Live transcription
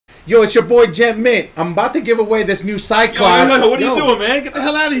Yo, it's your boy GemMint. I'm about to give away this new Cyclops. Yo, what are you doing, man? Get the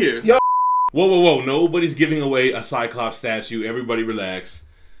hell out of here. Yo. Whoa. Nobody's giving away a Cyclops statue. Everybody relax.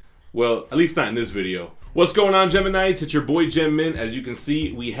 Well, at least not in this video. What's going on, Geminites? It's your boy GemMint. As you can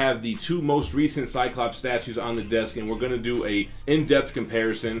see, we have the two most recent Cyclops statues on the desk, and we're going to do a in-depth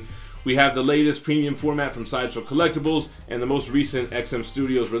comparison. We have the latest premium format from Sideshow Collectibles and the most recent XM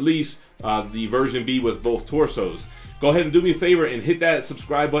Studios release, the version B with both torsos. Go ahead and do me a favor and hit that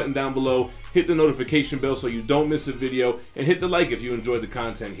subscribe button down below, hit the notification bell so you don't miss a video, and hit the like if you enjoyed the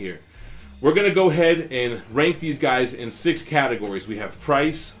content here. We're going to go ahead and rank these guys in 6 categories. We have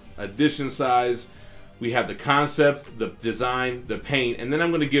price, edition size, we have the concept, the design, the paint, and then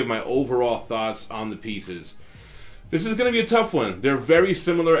I'm going to give my overall thoughts on the pieces. This is going to be a tough one. They're very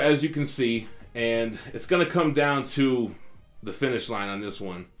similar, as you can see, and it's going to come down to the finish line on this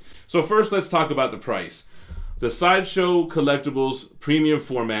one. So first, let's talk about the price. The Sideshow Collectibles premium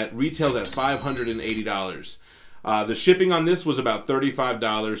format retails at $580. The shipping on this was about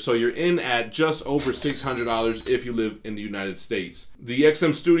 $35, so you're in at just over $600 if you live in the United States. The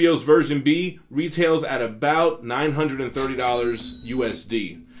XM Studios version B retails at about $930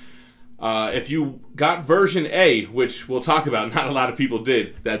 USD. If you got version A, which we'll talk about, not a lot of people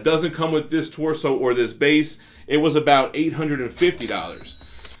did, that doesn't come with this torso or this base, it was about $850.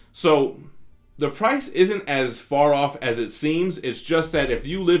 So the price isn't as far off as it seems. It's just that if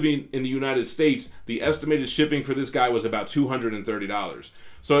you live in the United States, the estimated shipping for this guy was about $230.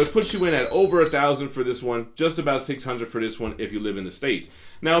 So it puts you in at over $1,000 for this one, just about $600 for this one if you live in the States.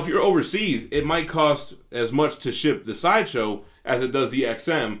 Now, if you're overseas, it might cost as much to ship the Sideshow as it does the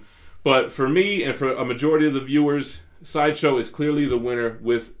XM. But for me and for a majority of the viewers, Sideshow is clearly the winner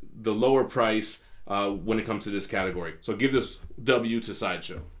with the lower price when it comes to this category. So give this W to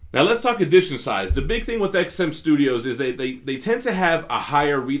Sideshow. Now let's talk edition size. The big thing with XM Studios is they tend to have a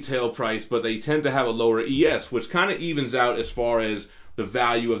higher retail price, but they tend to have a lower ES, which kind of evens out as far as the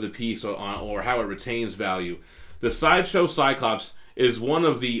value of the piece or how it retains value. The Sideshow Cyclops is one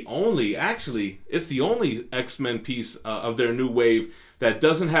of the only, actually, it's the only X-Men piece of their new wave that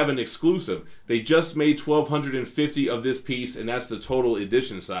doesn't have an exclusive. They just made 1,250 of this piece, and that's the total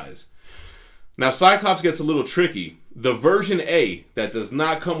edition size. Now, Cyclops gets a little tricky. The version A that does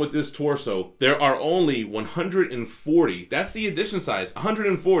not come with this torso, there are only 140. That's the edition size,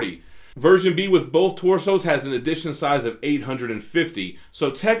 140. Version B with both torsos has an edition size of 850.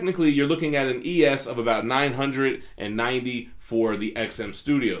 So technically, you're looking at an ES of about 990 for the XM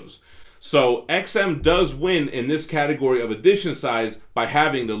Studios. So XM does win in this category of edition size by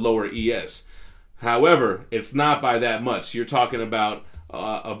having the lower ES. However, it's not by that much. You're talking about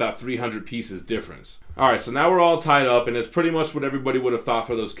 300 pieces difference. All right, so now we're all tied up, and it's pretty much what everybody would have thought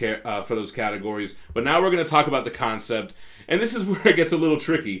for those categories. But now we're going to talk about the concept, and this is where it gets a little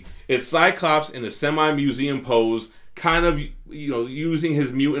tricky. It's Cyclops in a semi-museum pose, kind of using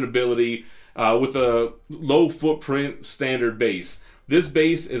his mutant ability with a low footprint standard base. This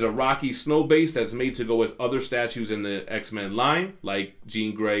base is a rocky snow base that's made to go with other statues in the X-Men line, like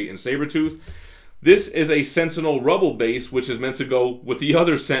Jean Grey and Sabretooth. This is a Sentinel Rubble base, which is meant to go with the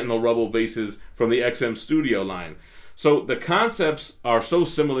other Sentinel Rubble bases from the XM Studio line. So the concepts are so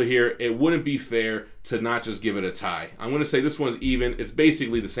similar here, it wouldn't be fair to not just give it a tie. I'm going to say this one's even. It's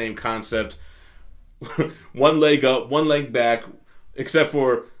basically the same concept. One leg up, one leg back, except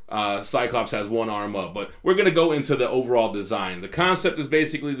for Cyclops has one arm up. But we're going to go into the overall design. The concept is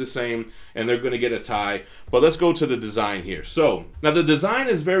basically the same, and they're going to get a tie. But let's go to the design here. So, now the design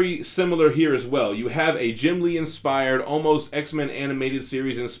is very similar here as well. You have a Jim Lee inspired, almost X-Men animated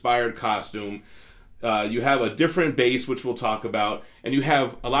series inspired costume. You have a different base, which we'll talk about. And you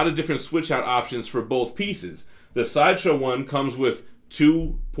have a lot of different switch out options for both pieces. The Sideshow one comes with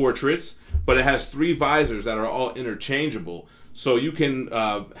 2 portraits, but it has 3 visors that are all interchangeable. So you can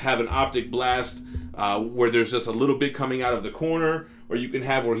have an optic blast where there's just a little bit coming out of the corner, or you can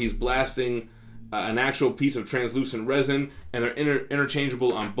have where he's blasting an actual piece of translucent resin, and they're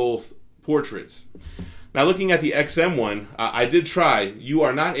interchangeable on both portraits. Now looking at the XM one, I did try. You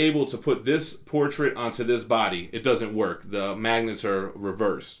are not able to put this portrait onto this body. It doesn't work. The magnets are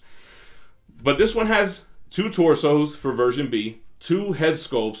reversed. But this one has 2 torsos for version B, 2 head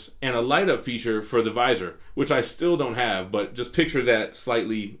sculpts, and a light up feature for the visor, which I still don't have, but just picture that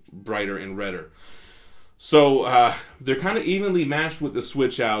slightly brighter and redder. So they're kind of evenly matched with the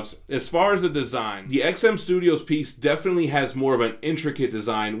switch outs. As far as the design, the XM Studios piece definitely has more of an intricate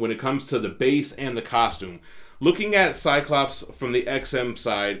design when it comes to the base and the costume. Looking at Cyclops from the XM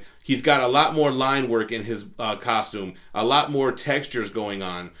side, he's got a lot more line work in his costume, a lot more textures going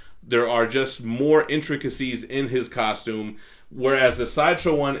on. There are just more intricacies in his costume. whereas the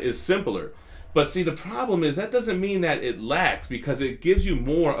Sideshow one is simpler. But see, the problem is that doesn't mean that it lacks, because it gives you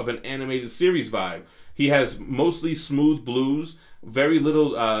more of an animated series vibe. He has mostly smooth blues, very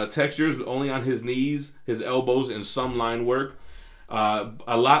little textures, only on his knees, his elbows, and some line work.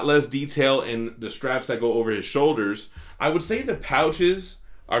 A lot less detail in the straps that go over his shoulders. I would say the pouches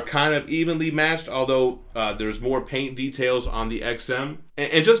are kind of evenly matched, although there's more paint details on the XM,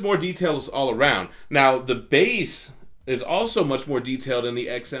 and just more details all around. Now, the base is also much more detailed in the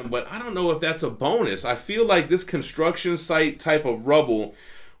XM, but I don't know if that's a bonus. I feel like this construction site type of rubble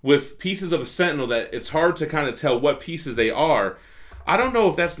with pieces of a Sentinel that it's hard to kind of tell what pieces they are, I don't know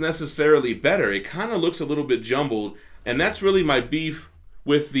if that's necessarily better. It kind of looks a little bit jumbled, and that's really my beef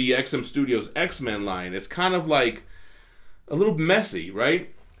with the XM Studios X-Men line. It's kind of like a little messy,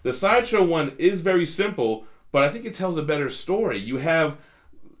 right? The Sideshow one is very simple, but I think it tells a better story. You have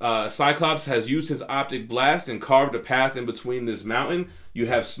Cyclops has used his optic blast and carved a path in between this mountain. You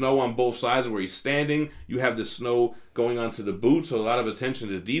have snow on both sides where he's standing. You have the snow going onto the boot, so a lot of attention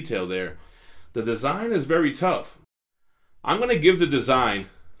to detail there. The design is very tough. I'm going to give the design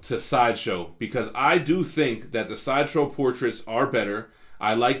to Sideshow because I do think that the Sideshow portraits are better.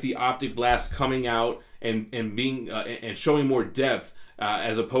 I like the optic blast coming out and being and showing more depth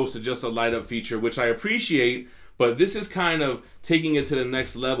as opposed to just a light up feature, which I appreciate. But this is kind of taking it to the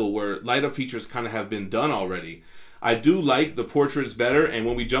next level where light up features kind of have been done already. I do like the portraits better, and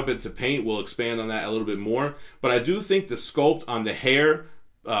when we jump into paint, we'll expand on that a little bit more. But I do think the sculpt on the hair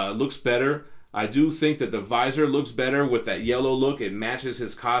looks better. I do think that the visor looks better with that yellow look. It matches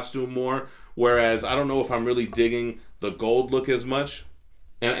his costume more, whereas I don't know if I'm really digging the gold look as much.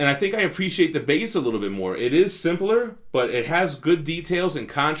 And I think I appreciate the base a little bit more. It is simpler, but it has good details and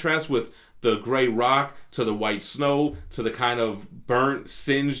contrast with the gray rock to the white snow to the kind of burnt,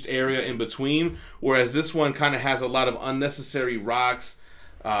 singed area in between, whereas this one kind of has a lot of unnecessary rocks,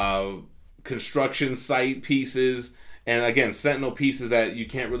 construction site pieces, and again, Sentinel pieces that you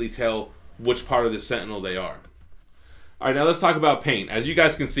can't really tell which part of the Sentinel they are. All right, now let's talk about paint. As you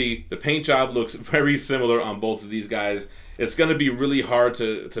guys can see, the paint job looks very similar on both of these guys. It's going to be really hard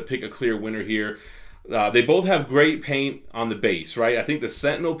to pick a clear winner here. They both have great paint on the base, right? I think the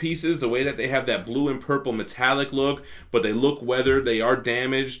Sentinel pieces, the way that they have that blue and purple metallic look, but they look weathered, they are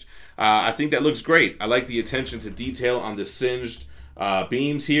damaged. I think that looks great. I like the attention to detail on the singed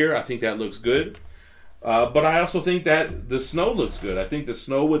beams here. I think that looks good. But I also think that the snow looks good. I think the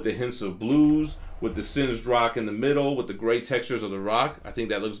snow with the hints of blues, with the singed rock in the middle, with the gray textures of the rock, I think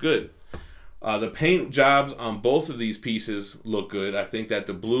that looks good. The paint jobs on both of these pieces look good. I think that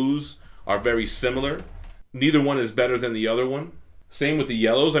the blues are very similar. Neither one is better than the other one. Same with the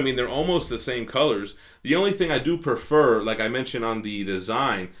yellows. I mean, they're almost the same colors. The only thing I do prefer, like I mentioned on the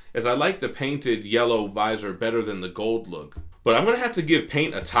design, is I like the painted yellow visor better than the gold look. But I'm going to have to give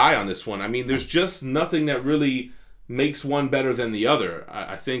paint a tie on this one. I mean, there's just nothing that really makes one better than the other.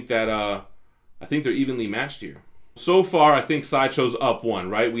 I think that I think they're evenly matched here. So far, I think Sideshow's up one,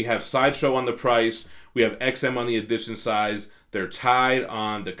 right? We have Sideshow on the price. We have XM on the edition size. They're tied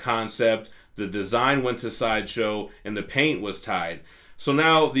on the concept. The design went to Sideshow, and the paint was tied. So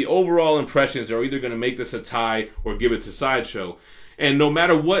now the overall impressions are either going to make this a tie or give it to Sideshow. And no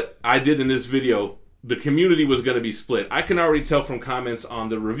matter what I did in this video, the community was going to be split. I can already tell from comments on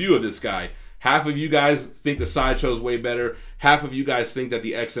the review of this guy. Half of you guys think the Sideshow is way better. Half of you guys think that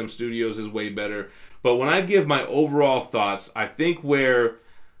the XM Studios is way better. But when I give my overall thoughts, I think where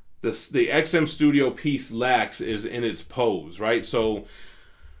the XM Studio piece lacks is in its pose, right? So,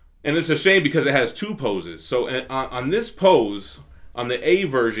 and it's a shame because it has two poses. So on this pose, on the A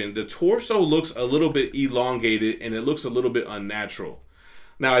version, the torso looks a little bit elongated and it looks a little bit unnatural.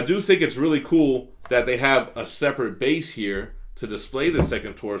 Now, I do think it's really cool that they have a separate base here to display the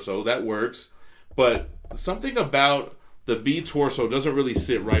second torso. That works. But something about the B torso doesn't really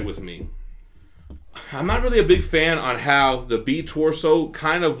sit right with me. I'm not really a big fan on how the B torso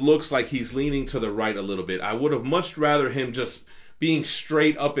kind of looks like he's leaning to the right a little bit. I would have much rather him just being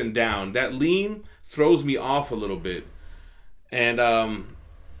straight up and down. That lean throws me off a little bit. And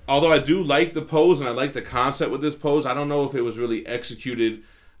although I do like the pose and I like the concept with this pose, I don't know if it was really executed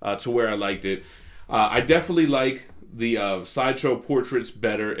to where I liked it. I definitely like the Sideshow portraits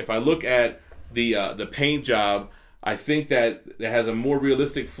better. If I look at the paint job, I think that it has a more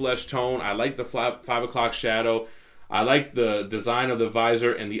realistic flesh tone. I like the 5 o'clock shadow. I like the design of the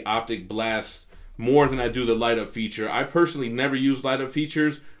visor and the optic blast more than I do the light up feature. I personally never use light up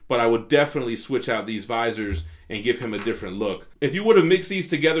features, but I would definitely switch out these visors and give him a different look. If you would have mixed these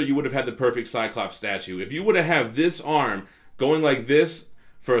together, you would have had the perfect Cyclops statue. If you would have had this arm going like this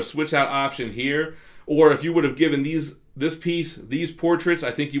for a switch out option here, or if you would have given these this piece, these portraits,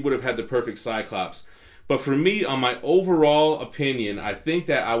 I think you would have had the perfect Cyclops. But for me, on my overall opinion, I think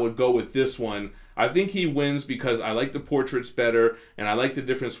that I would go with this one. I think he wins because I like the portraits better, and I like the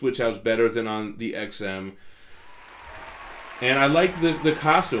different switch outs better than on the XM. And I like the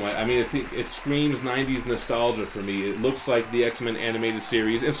costume. I mean, I think it screams 90s nostalgia for me. It looks like the X-Men animated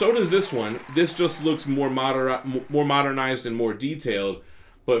series, and so does this one. This just looks more modernized and more detailed.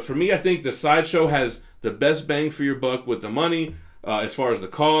 But for me, I think the Sideshow has the best bang for your buck with the money as far as the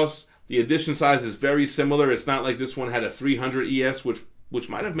cost. The edition size is very similar. It's not like this one had a 300 ES, which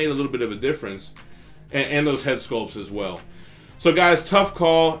might have made a little bit of a difference, and those head sculpts as well. So guys, tough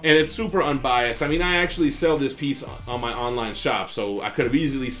call, and it's super unbiased. I mean, I actually sell this piece on my online shop, so I could have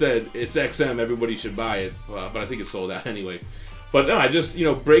easily said it's XM, everybody should buy it, but I think it's sold out anyway. But no, I just, you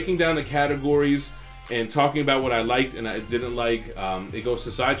know, breaking down the categories and talking about what I liked and I didn't like, it goes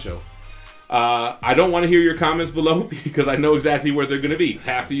to Sideshow. I don't want to hear your comments below because I know exactly where they're going to be.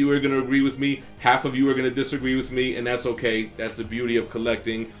 Half of you are going to agree with me, half of you are going to disagree with me, and that's okay. That's the beauty of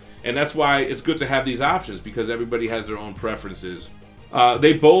collecting. And that's why it's good to have these options, because everybody has their own preferences.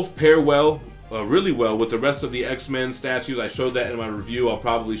 They both pair well, really well, with the rest of the X-Men statues. I showed that in my review. I'll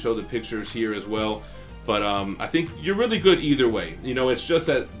probably show the pictures here as well. But I think you're really good either way. You know, it's just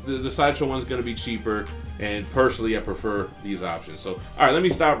that the Sideshow one's going to be cheaper, and personally, I prefer these options. So, all right, let me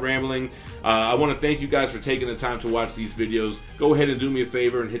stop rambling. I want to thank you guys for taking the time to watch these videos. Go ahead and do me a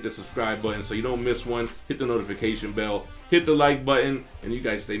favor and hit the subscribe button so you don't miss one. Hit the notification bell, hit the like button, and you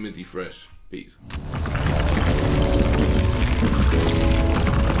guys stay minty fresh. Peace.